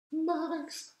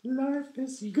Marek's life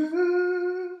is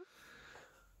good.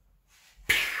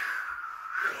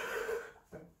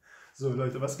 So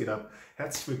Leute, was geht ab?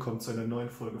 Herzlich willkommen zu einer neuen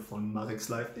Folge von Marek's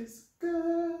Life is good.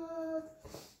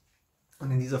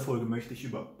 Und in dieser Folge möchte ich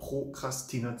über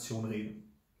Prokrastination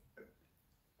reden.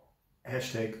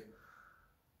 Hashtag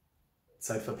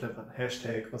Zeit verpleppern.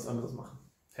 Hashtag was anderes machen.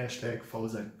 Hashtag faul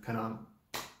sein. Keine Ahnung.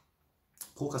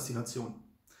 Prokrastination.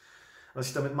 Was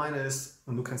ich damit meine ist,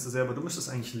 und du kennst es selber, du müsstest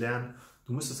eigentlich lernen,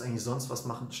 du müsstest eigentlich sonst was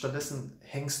machen. Stattdessen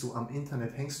hängst du am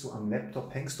Internet, hängst du am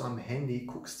Laptop, hängst du am Handy,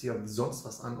 guckst dir sonst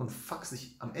was an und fuckst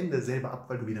dich am Ende selber ab,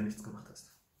 weil du wieder nichts gemacht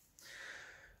hast.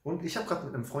 Und ich habe gerade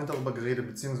mit einem Freund darüber geredet,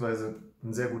 beziehungsweise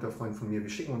ein sehr guter Freund von mir. Wir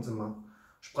schicken uns immer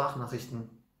Sprachnachrichten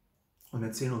und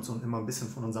erzählen uns immer ein bisschen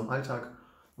von unserem Alltag.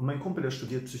 Und mein Kumpel, der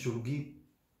studiert Psychologie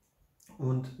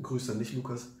und Grüße an dich,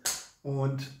 Lukas.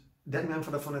 Und der hat mir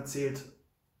einfach davon erzählt,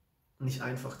 nicht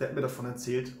einfach, der hat mir davon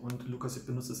erzählt, und Lukas, ich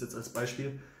benutze das jetzt als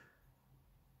Beispiel,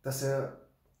 dass er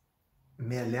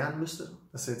mehr lernen müsste,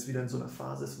 dass er jetzt wieder in so einer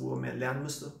Phase ist, wo er mehr lernen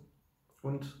müsste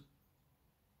und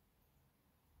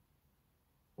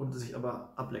sich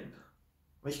aber ablenkt.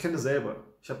 Weil ich kenne das selber.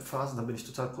 Ich habe Phasen, da bin ich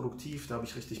total produktiv, da habe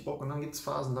ich richtig Bock, und dann gibt es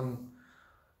Phasen, dann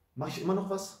mache ich immer noch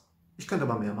was. Ich könnte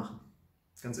aber mehr machen.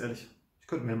 Ganz ehrlich, ich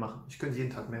könnte mehr machen. Ich könnte jeden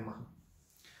Tag mehr machen.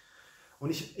 Und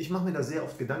ich mache mir da sehr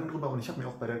oft Gedanken drüber, und ich habe mir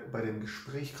auch bei dem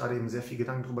Gespräch gerade eben sehr viel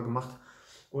Gedanken drüber gemacht.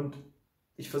 Und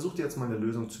ich versuche dir jetzt mal eine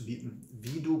Lösung zu bieten,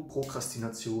 wie du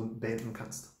Prokrastination beenden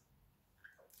kannst.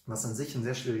 Was an sich ein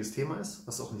sehr schwieriges Thema ist,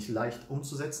 was auch nicht leicht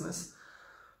umzusetzen ist.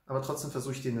 Aber trotzdem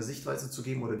versuche ich dir eine Sichtweise zu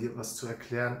geben oder dir was zu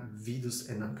erklären, wie du es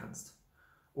ändern kannst.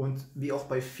 Und wie auch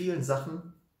bei vielen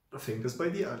Sachen, da fängt es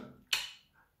bei dir an.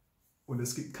 Und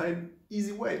es gibt keinen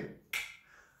easy way.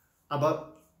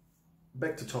 Aber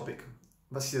back to topic.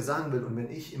 Was ich dir sagen will, und wenn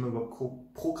ich immer über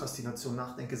Prokrastination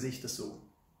nachdenke, sehe ich das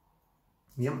so.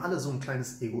 Wir haben alle so ein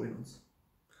kleines Ego in uns.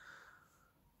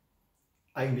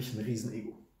 Eigentlich ein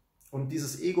Riesenego. Und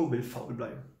dieses Ego will faul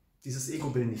bleiben. Dieses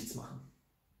Ego will nichts machen.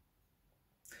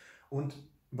 Und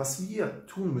was wir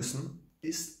tun müssen,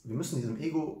 ist, wir müssen diesem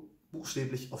Ego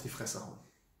buchstäblich auf die Fresse hauen.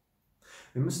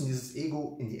 Wir müssen dieses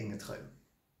Ego in die Enge treiben.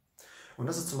 Und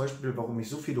das ist zum Beispiel, warum ich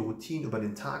so viele Routinen über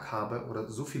den Tag habe oder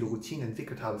so viele Routinen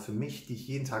entwickelt habe für mich, die ich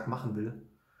jeden Tag machen will,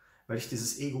 weil ich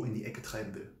dieses Ego in die Ecke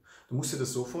treiben will. Du musst dir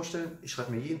das so vorstellen, ich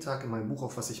schreibe mir jeden Tag in meinem Buch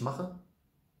auf, was ich mache,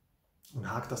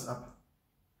 und hake das ab,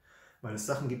 weil es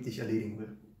Sachen gibt, die ich erledigen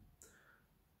will.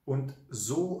 Und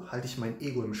so halte ich mein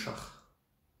Ego im Schach.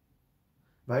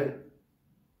 Weil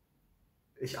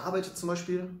ich arbeite zum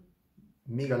Beispiel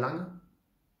mega lange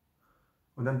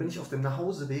und dann bin ich auf dem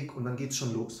Nachhauseweg und dann geht es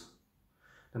schon los.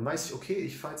 Dann weiß ich, okay,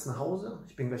 ich fahre jetzt nach Hause,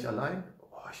 ich bin gleich allein.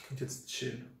 Oh, ich könnte jetzt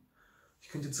chillen. Ich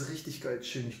könnte jetzt richtig geil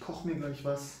chillen. Ich koche mir gleich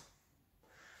was.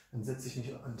 Dann setze ich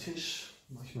mich an den Tisch,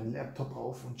 mache ich meinen Laptop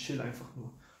auf und chill einfach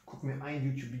nur. Gucke mir ein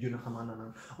YouTube-Video nach dem anderen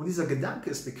an. Und dieser Gedanke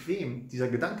ist bequem. Dieser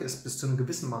Gedanke ist bis zu einem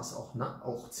gewissen Maß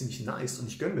auch ziemlich nice, und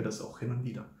ich gönne mir das auch hin und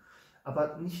wieder.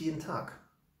 Aber nicht jeden Tag.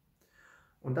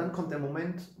 Und dann kommt der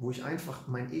Moment, wo ich einfach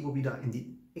mein Ego wieder in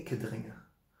die Ecke dränge.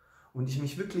 Und ich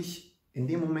mich wirklich in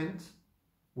dem Moment,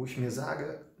 wo ich mir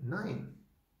sage, nein,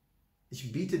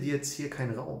 ich biete dir jetzt hier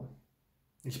keinen Raum.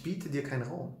 Ich biete dir keinen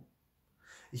Raum.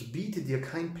 Ich biete dir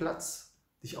keinen Platz,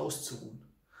 dich auszuruhen.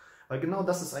 Weil genau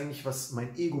das ist eigentlich, was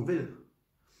mein Ego will.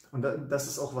 Und das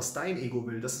ist auch, was dein Ego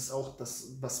will. Das ist auch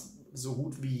das, was so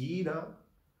gut wie jeder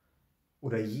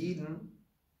oder jeden...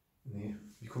 Nee,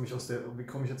 wie komme ich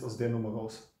jetzt aus der Nummer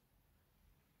raus?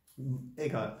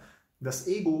 Egal. Das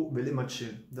Ego will immer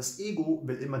chillen. Das Ego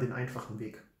will immer den einfachen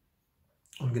Weg.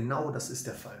 Und genau das ist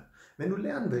der Fall. Wenn du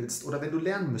lernen willst oder wenn du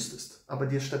lernen müsstest, aber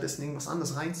dir stattdessen irgendwas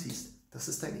anderes reinziehst, das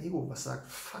ist dein Ego, was sagt,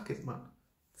 fuck it, Mann.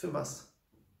 Für was?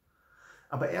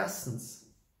 Aber erstens,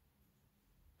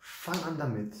 fang an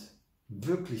damit,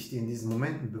 wirklich dir in diesen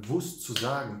Momenten bewusst zu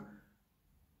sagen,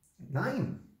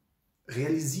 nein,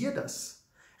 realisier das.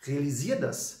 Realisier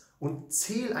das und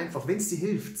zähl einfach, wenn es dir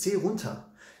hilft, zähl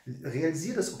runter.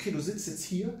 Realisier das, okay, du sitzt jetzt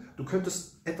hier, du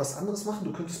könntest etwas anderes machen,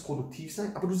 du könntest produktiv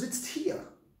sein, aber du sitzt hier.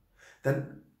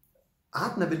 Dann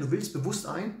atme, wenn du willst, bewusst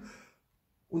ein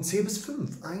und zähl bis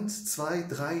 5. 1, 2,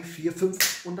 3, 4,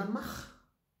 5 und dann mach.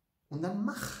 Und dann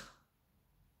mach.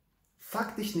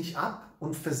 Fuck dich nicht ab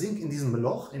und versink in diesem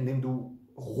Loch, in dem du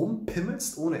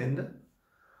rumpimmelst ohne Ende,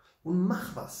 und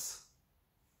mach was.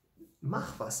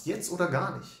 Mach was, jetzt oder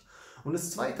gar nicht. Und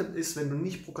das Zweite ist, wenn du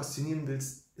nicht prokrastinieren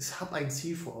willst, hab ein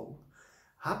Ziel vor Augen.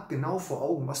 Hab genau vor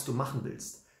Augen, was du machen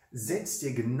willst. Setz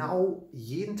dir genau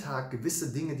jeden Tag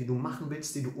gewisse Dinge, die du machen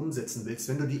willst, die du umsetzen willst.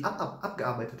 Wenn du die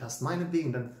abgearbeitet hast,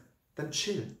 meinetwegen, dann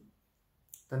chill.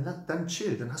 Dann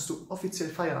chill, dann hast du offiziell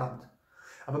Feierabend.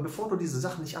 Aber bevor du diese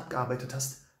Sachen nicht abgearbeitet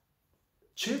hast,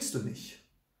 chillst du nicht.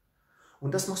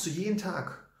 Und das machst du jeden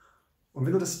Tag. Und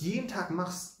wenn du das jeden Tag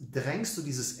machst, drängst du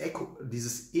dieses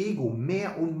Ego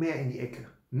mehr und mehr in die Ecke.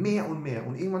 Mehr und mehr.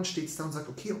 Und irgendwann steht es da und sagt,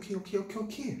 okay,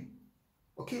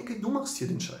 du machst hier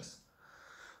den Scheiß.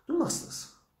 Du machst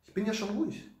das. Ich bin ja schon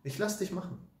ruhig. Ich lass dich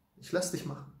machen.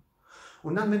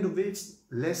 Und dann, wenn du willst,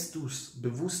 lässt du es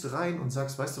bewusst rein und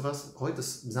sagst, weißt du was, heute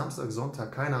ist Samstag,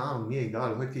 Sonntag, keine Ahnung, mir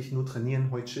egal, heute gehe ich nur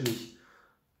trainieren, heute chill ich.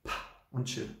 Und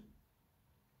chill.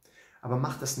 Aber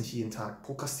mach das nicht jeden Tag.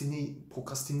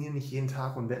 Prokrastinier nicht jeden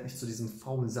Tag und werd nicht zu diesem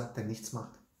faulen Sack, der nichts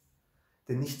macht.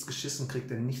 Der nichts geschissen kriegt,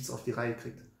 der nichts auf die Reihe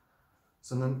kriegt.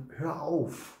 Sondern hör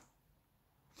auf.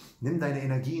 Nimm deine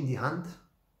Energie in die Hand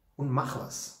und mach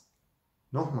was.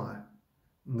 Nochmal.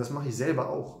 Und das mache ich selber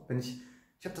auch.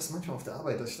 Ich habe das manchmal auf der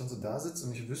Arbeit, dass ich dann so da sitze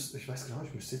und ich weiß genau,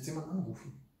 ich müsste jetzt jemanden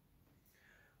anrufen.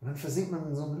 Und dann versinkt man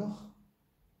in so einem Loch.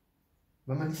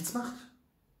 Weil man nichts macht.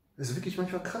 Das ist wirklich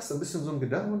manchmal krass. Dann bist du in so einem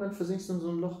Gedanken und dann versinkst du in so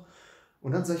einem Loch.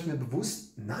 Und dann sage ich mir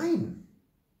bewusst, nein.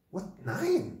 What?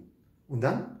 Nein. Und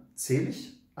dann zähle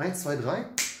ich 1, 2, 3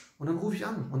 und dann rufe ich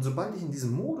an. Und sobald ich in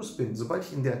diesem Modus bin, sobald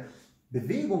ich in der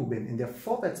Bewegung bin, in der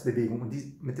Vorwärtsbewegung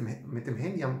und mit dem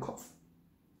Handy am Kopf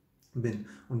bin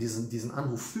und diesen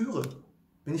Anruf führe,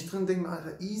 bin ich drin und denke mir,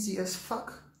 Alter, easy as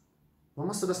fuck. Warum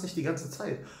machst du das nicht die ganze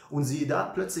Zeit? Und siehe da,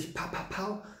 plötzlich,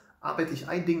 arbeite ich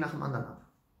ein Ding nach dem anderen ab.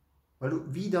 Weil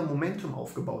du wieder Momentum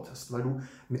aufgebaut hast, weil du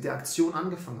mit der Aktion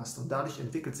angefangen hast und dadurch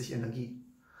entwickelt sich Energie.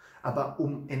 Aber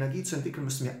um Energie zu entwickeln,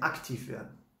 müssen wir aktiv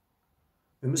werden.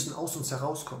 Wir müssen aus uns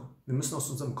herauskommen. Wir müssen aus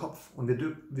unserem Kopf und wir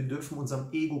dürfen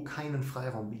unserem Ego keinen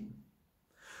Freiraum bieten.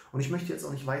 Und ich möchte jetzt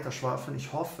auch nicht weiter schwafeln.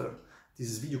 Ich hoffe,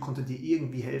 dieses Video konnte dir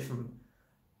irgendwie helfen,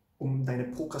 um deine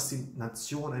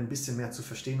Prokrastination ein bisschen mehr zu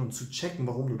verstehen und zu checken,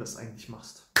 warum du das eigentlich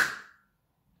machst.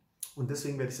 Und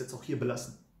deswegen werde ich es jetzt auch hier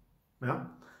belassen.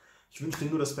 Ja? Ich wünsche dir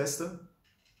nur das Beste.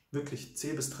 Wirklich,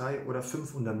 zähl bis 3 oder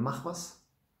 5 und dann mach was.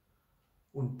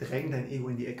 Und dräng dein Ego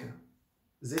in die Ecke.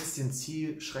 Setz dir ein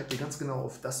Ziel, schreib dir ganz genau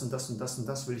auf, das und das und das und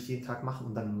das will ich jeden Tag machen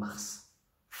und dann mach's.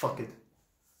 Fuck it.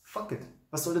 Fuck it.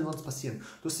 Was soll denn sonst passieren?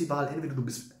 Du hast die Wahl, entweder du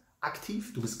bist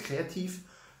aktiv, du bist kreativ,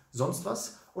 sonst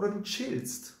was, oder du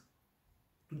chillst.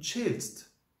 Du chillst.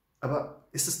 Aber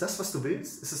ist es das, was du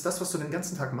willst? Ist es das, was du den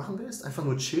ganzen Tag machen willst? Einfach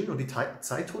nur chillen und die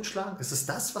Zeit totschlagen? Ist es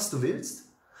das, was du willst?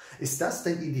 Ist das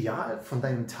dein Ideal von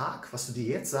deinem Tag, was du dir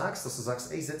jetzt sagst, dass du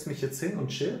sagst, ey, ich setz mich jetzt hin und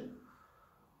chill?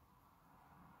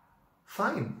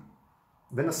 Fein.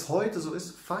 Wenn das heute so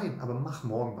ist, fein, aber mach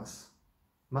morgen was.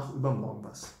 Mach übermorgen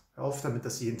was. Hör auf damit,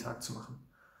 das jeden Tag zu machen.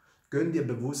 Gönn dir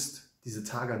bewusst diese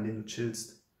Tage, an denen du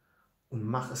chillst und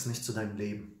mach es nicht zu deinem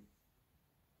Leben.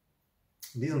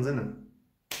 In diesem Sinne,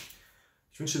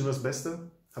 ich wünsche dir nur das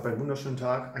Beste. Hab einen wunderschönen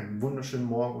Tag, einen wunderschönen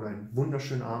Morgen oder einen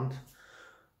wunderschönen Abend.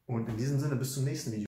 Und in diesem Sinne bis zum nächsten Video.